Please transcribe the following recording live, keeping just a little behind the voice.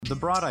The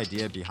broad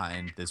idea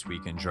behind This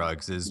Week in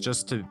Drugs is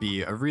just to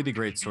be a really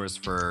great source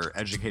for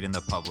educating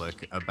the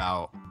public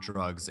about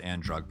drugs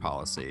and drug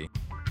policy.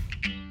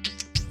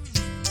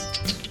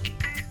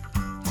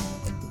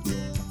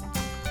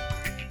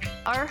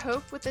 Our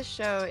hope with this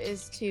show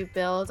is to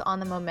build on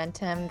the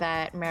momentum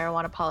that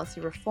marijuana policy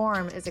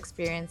reform is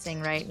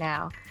experiencing right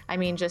now. I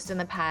mean, just in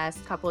the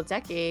past couple of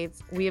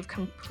decades, we have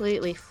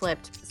completely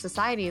flipped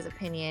society's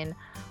opinion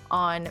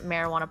on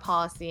marijuana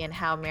policy and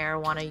how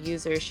marijuana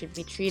users should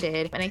be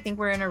treated. And I think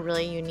we're in a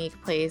really unique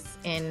place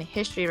in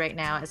history right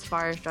now as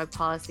far as drug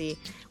policy,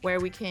 where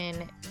we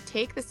can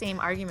take the same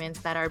arguments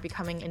that are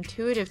becoming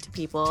intuitive to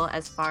people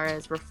as far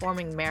as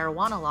reforming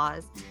marijuana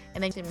laws,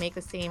 and then to make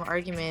the same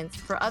arguments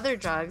for other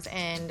drugs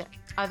and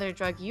other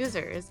drug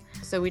users.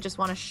 So we just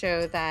want to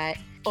show that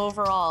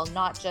overall,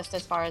 not just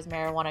as far as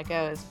marijuana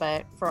goes,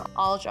 but for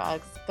all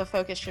drugs, the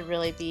focus should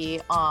really be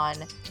on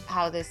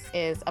how this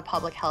is a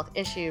public health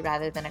issue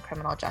rather than a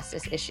criminal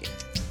justice issue.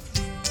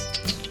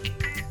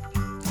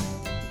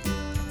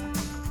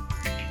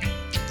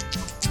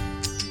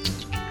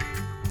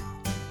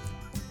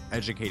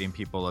 Educating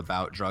people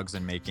about drugs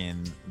and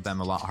making them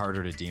a lot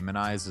harder to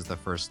demonize is the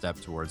first step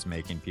towards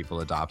making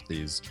people adopt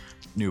these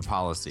new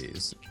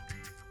policies.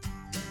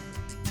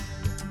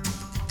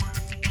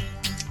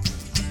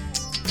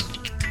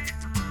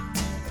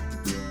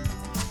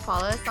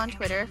 Follow us on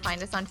Twitter,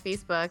 find us on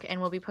Facebook, and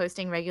we'll be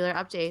posting regular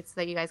updates so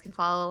that you guys can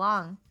follow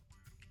along.